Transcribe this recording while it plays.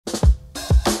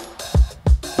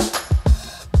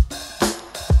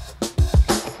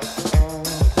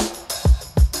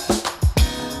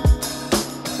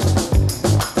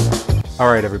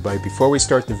Alright everybody, before we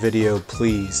start the video,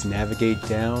 please navigate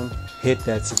down, hit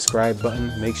that subscribe button,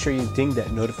 make sure you ding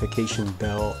that notification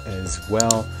bell as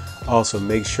well. Also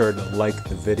make sure to like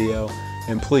the video,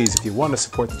 and please, if you want to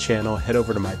support the channel, head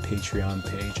over to my Patreon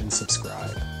page and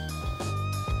subscribe.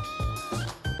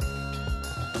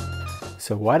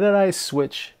 So why did I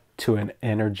switch to an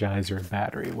Energizer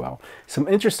battery? Well, some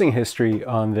interesting history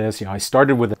on this. I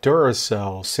started with a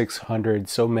Duracell 600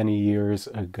 so many years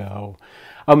ago.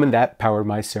 And that powered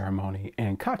my ceremony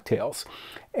and cocktails.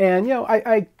 And,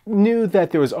 I knew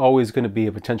that there was always going to be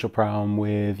a potential problem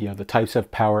with, the types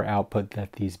of power output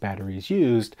that these batteries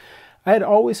used. I had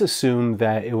always assumed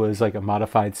that it was like a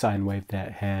modified sine wave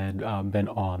that had been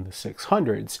on the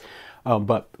 600s.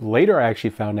 But later I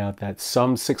actually found out that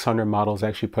some 600 models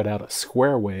actually put out a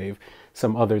square wave.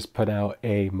 Some others put out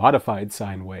a modified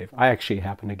sine wave. I actually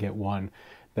happened to get one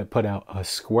that put out a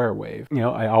square wave.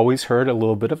 I always heard a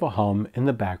little bit of a hum in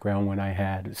the background when I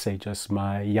had, say, just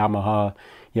my Yamaha,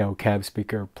 cab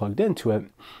speaker plugged into it.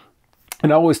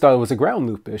 And I always thought it was a ground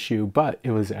loop issue, but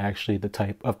it was actually the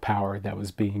type of power that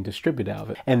was being distributed out of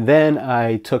it. And then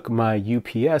I took my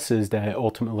UPSs that I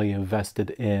ultimately invested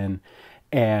in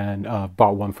and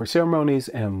bought one for ceremonies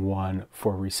and one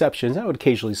for receptions. I would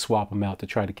occasionally swap them out to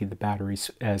try to keep the batteries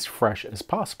as fresh as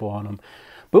possible on them.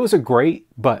 But it was a great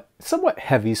but somewhat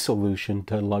heavy solution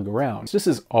to lug around. This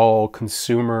is all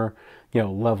consumer,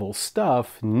 level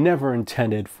stuff, never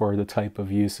intended for the type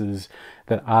of uses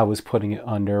that I was putting it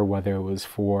under, whether it was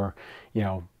for,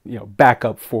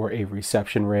 backup for a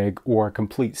reception rig or a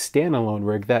complete standalone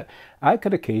rig that I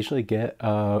could occasionally get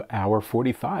an hour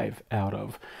 45 out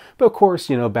of. But of course,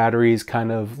 batteries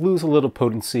kind of lose a little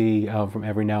potency from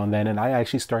every now and then, and I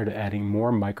actually started adding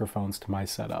more microphones to my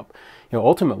setup,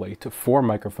 ultimately to 4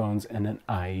 microphones and an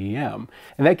IEM.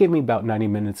 And that gave me about 90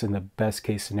 minutes in the best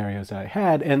case scenarios that I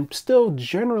had, and still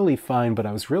generally fine, but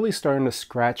I was really starting to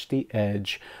scratch the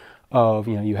edge of,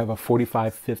 you have a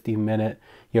 45-50 minute,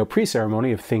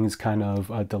 pre-ceremony if things kind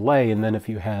of delay, and then if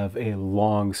you have a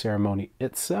long ceremony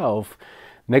itself,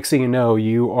 next thing you know,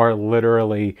 you are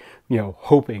literally,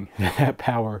 hoping that that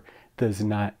power does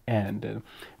not end. And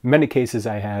in many cases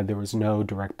there was no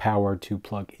direct power to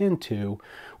plug into,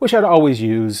 which I'd always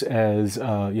use as,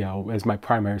 as my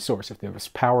primary source. If there was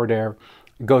power there,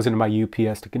 it goes into my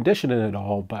UPS to condition it at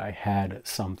all, but I had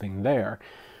something there.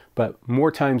 But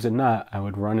more times than not, I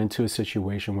would run into a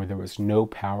situation where there was no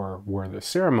power where the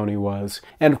ceremony was.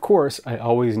 And of course, I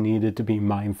always needed to be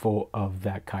mindful of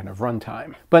that kind of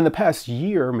runtime. But in the past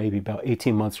year, maybe about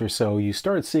 18 months or so, you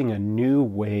started seeing a new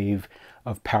wave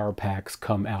of power packs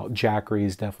come out. Jackery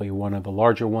is definitely one of the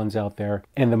larger ones out there.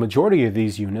 And the majority of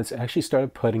these units actually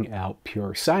started putting out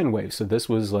pure sine waves. So this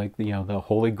was like, the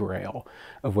holy grail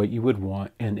of what you would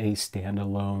want in a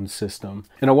standalone system.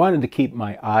 And I wanted to keep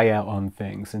my eye out on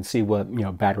things and see what,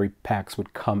 battery packs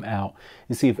would come out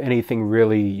and see if anything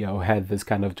really, had this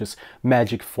kind of just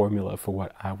magic formula for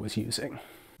what I was using.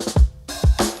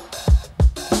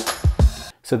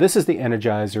 So this is the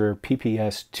Energizer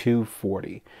PPS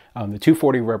 240. The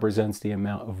 240 represents the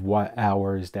amount of watt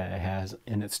hours that it has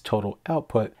in its total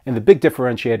output. And the big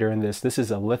differentiator in this is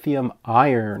a lithium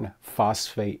iron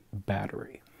phosphate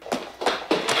battery.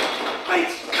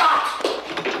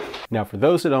 Now, for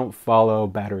those who don't follow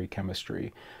battery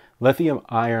chemistry, lithium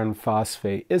iron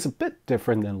phosphate is a bit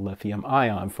different than lithium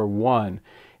ion. For one,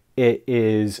 it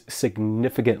is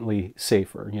significantly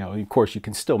safer. Of course, you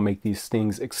can still make these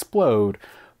things explode,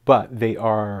 but they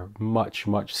are much,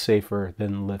 much safer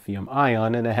than lithium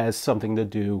ion, and it has something to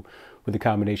do with the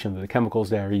combination of the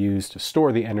chemicals that are used to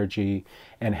store the energy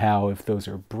and how, if those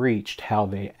are breached, how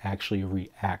they actually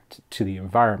react to the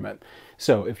environment.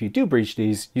 So if you do breach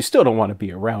these, you still don't want to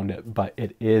be around it, but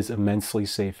it is immensely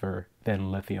safer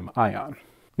than lithium ion.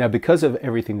 Now, because of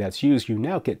everything that's used, you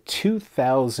now get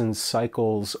 2,000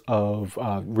 cycles of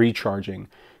recharging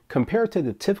compared to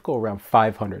the typical around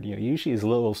 500. Usually as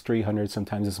little as 300,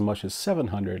 sometimes as much as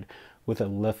 700 with a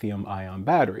lithium ion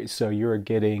battery. So you're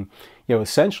getting,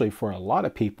 essentially for a lot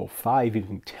of people, 5,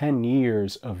 even 10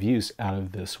 years of use out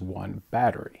of this one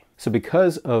battery. So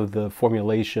because of the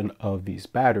formulation of these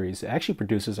batteries, it actually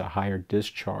produces a higher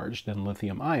discharge than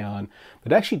lithium ion,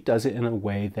 but actually does it in a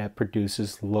way that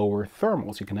produces lower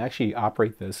thermals. You can actually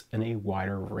operate this in a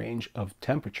wider range of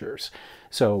temperatures.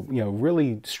 So,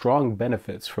 really strong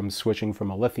benefits from switching from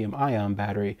a lithium ion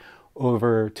battery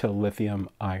over to lithium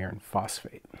iron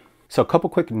phosphate. So a couple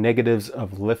quick negatives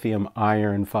of lithium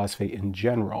iron phosphate in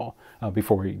general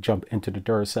before we jump into the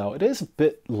Duracell. It is a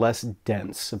bit less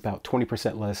dense, about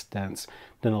 20% less dense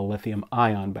than a lithium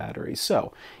ion battery.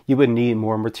 So you would need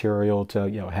more material to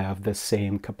have the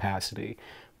same capacity.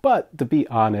 But to be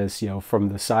honest, from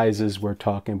the sizes we're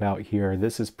talking about here,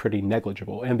 this is pretty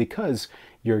negligible. And because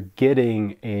you're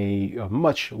getting a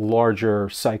much larger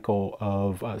cycle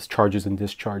of charges and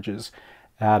discharges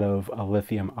out of a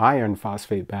lithium iron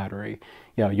phosphate battery,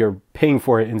 you're paying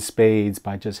for it in spades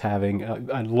by just having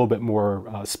a little bit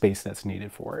more space that's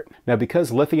needed for it. Now,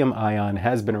 because lithium ion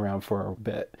has been around for a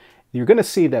bit, you're going to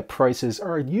see that prices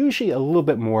are usually a little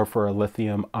bit more for a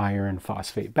lithium iron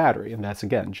phosphate battery. And that's,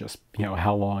 again, just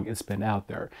how long it's been out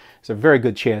there. It's a very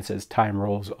good chance as time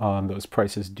rolls on, those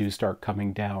prices do start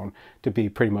coming down to be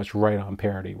pretty much right on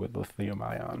parity with lithium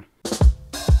ion.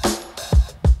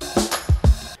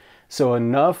 So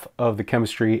enough of the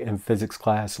chemistry and physics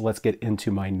class, let's get into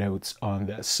my notes on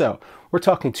this. So we're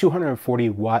talking 240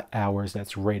 watt hours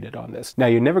that's rated on this. Now,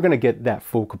 you're never going to get that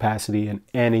full capacity in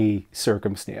any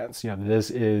circumstance.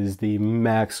 This is the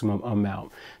maximum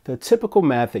amount. The typical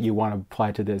math that you want to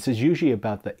apply to this is usually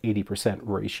about the 80%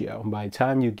 ratio. By the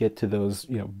time you get to those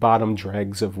bottom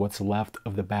dregs of what's left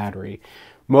of the battery,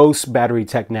 most battery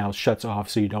tech now shuts off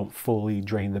so you don't fully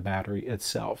drain the battery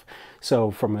itself.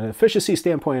 So from an efficiency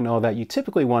standpoint and all that, you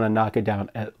typically want to knock it down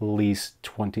at least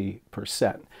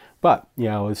 20%. But,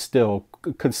 it's still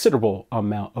a considerable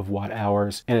amount of watt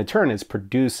hours, and in turn it's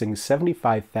producing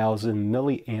 75,000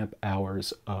 milliamp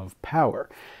hours of power.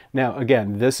 Now,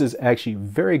 again, this is actually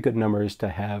very good numbers to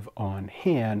have on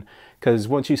hand, because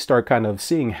once you start kind of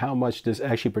seeing how much this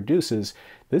actually produces,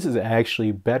 this is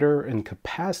actually better in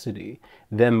capacity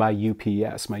than my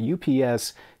UPS. My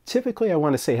UPS typically, I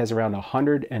want to say, has around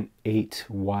 108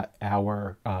 watt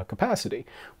hour capacity,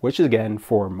 which again,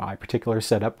 for my particular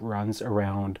setup, runs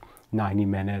around 90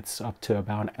 minutes up to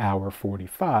about an hour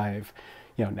 45.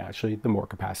 Naturally, the more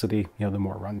capacity, the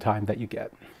more runtime that you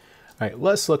get. All right,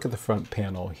 let's look at the front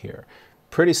panel here.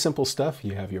 Pretty simple stuff.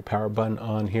 You have your power button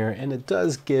on here, and it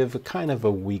does give kind of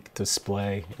a weak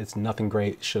display. It's nothing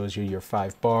great. It shows you your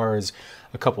 5 bars,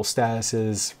 a couple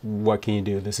statuses. What can you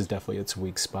do? This is definitely its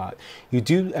weak spot. You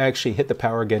do actually hit the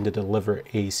power again to deliver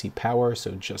AC power,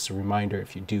 so just a reminder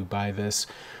if you do buy this.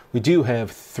 We do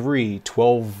have 3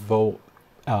 12-volt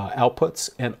outputs,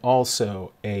 and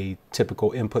also a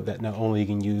typical input that not only you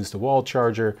can use the wall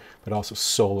charger, but also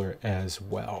solar as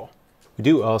well. We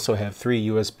do also have 3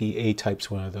 USB-A types,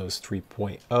 one of those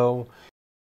 3.0.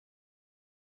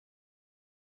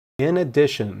 In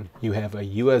addition, you have a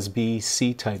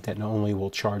USB-C type that not only will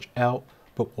charge out,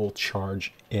 but will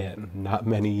charge in. Not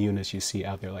many units you see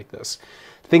out there like this.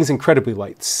 The thing's incredibly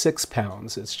light, 6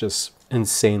 pounds. It's just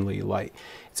insanely light.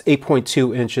 It's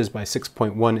 8.2 inches by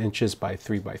 6.1 inches by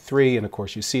 3 by 3. And of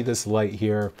course, you see this light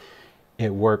here.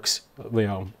 It works,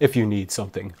 if you need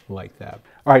something like that.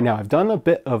 All right, now I've done a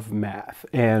bit of math,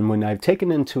 and when I've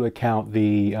taken into account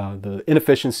the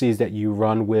inefficiencies that you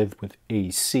run with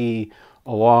AC,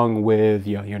 along with,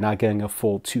 you're not getting a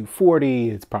full 240,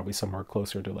 it's probably somewhere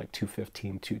closer to like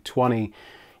 215, 220.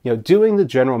 Doing the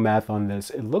general math on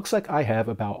this, it looks like I have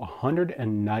about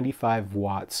 195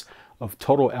 watts of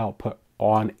total output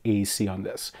on AC on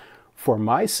this. For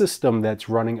my system that's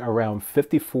running around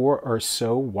 54 or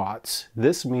so watts,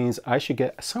 this means I should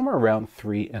get somewhere around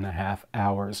 3.5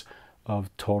 hours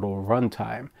of total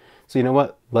runtime. So you know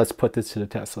what? Let's put this to the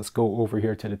test. Let's go over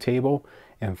here to the table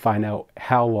and find out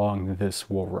how long this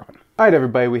will run. All right,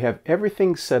 everybody, we have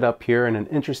everything set up here, and an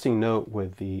interesting note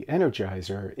with the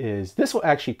Energizer is this will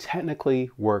actually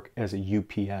technically work as a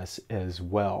UPS as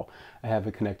well. I have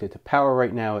it connected to power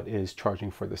right now. It is charging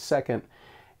for the second,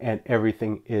 and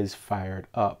everything is fired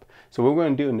up. So what we're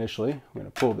going to do initially, I'm going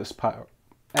to pull this power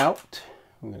out.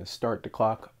 I'm going to start the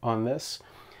clock on this.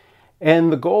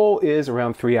 And the goal is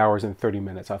around 3 hours and 30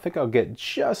 minutes. I think I'll get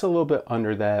just a little bit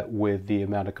under that with the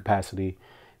amount of capacity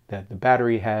that the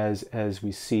battery has. As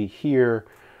we see here,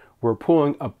 we're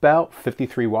pulling about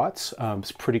 53 watts.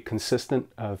 It's pretty consistent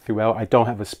throughout. I don't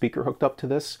have a speaker hooked up to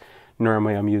this.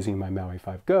 Normally I'm using my Maui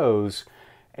 5 Go's.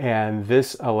 And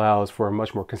this allows for a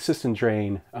much more consistent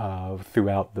drain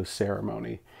throughout the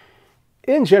ceremony.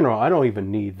 In general, I don't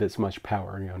even need this much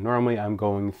power. Normally I'm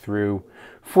going through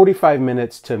 45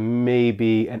 minutes to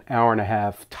maybe an hour and a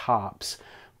half tops.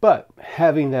 But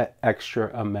having that extra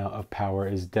amount of power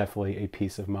is definitely a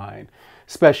peace of mind,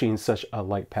 especially in such a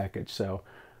light package. So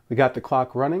we got the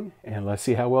clock running, and let's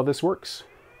see how well this works.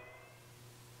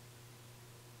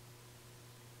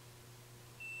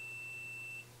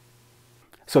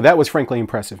 So that was frankly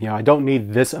impressive. I don't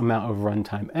need this amount of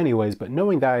runtime anyways, but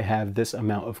knowing that I have this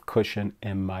amount of cushion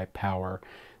in my power,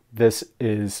 this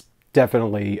is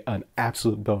definitely an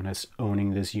absolute bonus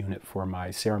owning this unit for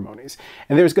my ceremonies.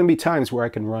 And there's going to be times where I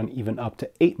can run even up to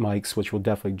 8 mics, which will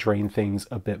definitely drain things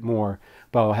a bit more,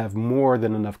 but I'll have more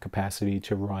than enough capacity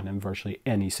to run in virtually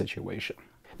any situation.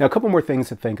 Now, a couple more things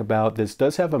to think about. This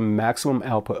does have a maximum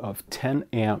output of 10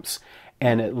 amps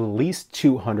and at least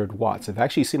 200 watts. I've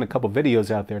actually seen a couple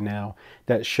videos out there now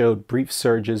that showed brief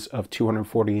surges of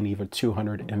 240 and even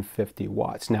 250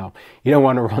 watts. Now, you don't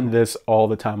want to run this all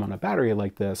the time on a battery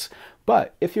like this,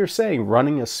 but if you're saying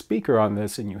running a speaker on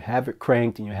this and you have it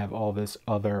cranked and you have all this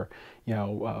other,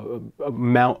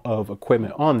 amount of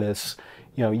equipment on this,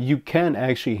 you can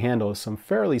actually handle some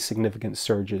fairly significant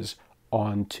surges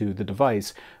onto the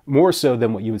device, more so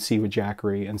than what you would see with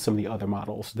Jackery and some of the other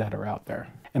models that are out there.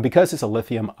 And because it's a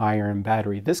lithium iron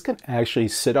battery, this can actually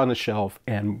sit on the shelf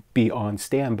and be on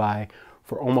standby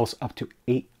for almost up to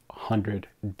 800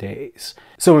 days.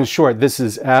 So in short, this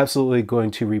is absolutely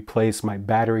going to replace my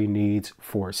battery needs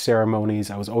for ceremonies.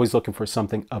 I was always looking for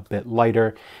something a bit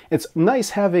lighter. It's nice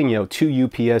having, 2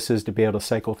 UPSs to be able to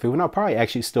cycle through, and I'll probably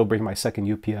actually still bring my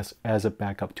second UPS as a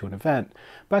backup to an event,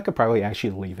 but I could probably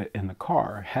actually leave it in the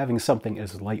car. Having something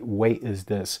as lightweight as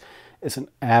this is an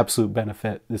absolute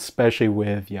benefit, especially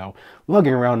with,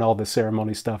 lugging around all the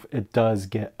ceremony stuff. It does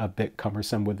get a bit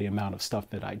cumbersome with the amount of stuff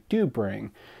that I do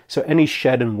bring. So any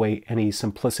shed in weight, any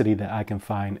simplicity that I can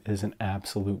find is an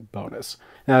absolute bonus.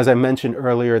 Now, as I mentioned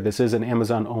earlier, this is an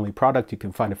Amazon only product. You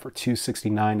can find it for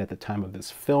 $269 at the time of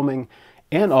this filming.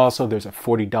 And also there's a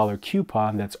 $40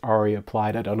 coupon that's already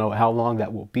applied. I don't know how long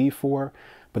that will be for,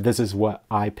 but this is what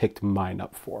I picked mine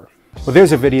up for. Well,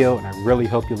 there's a video, and I really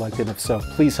hope you liked it. If so,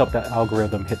 please help that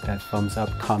algorithm, hit that thumbs up,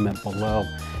 comment below.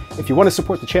 If you want to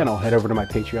support the channel, head over to my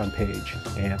Patreon page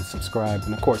and subscribe.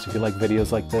 And of course, if you like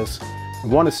videos like this and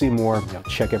want to see more,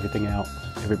 check everything out.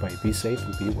 Everybody be safe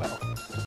and be well.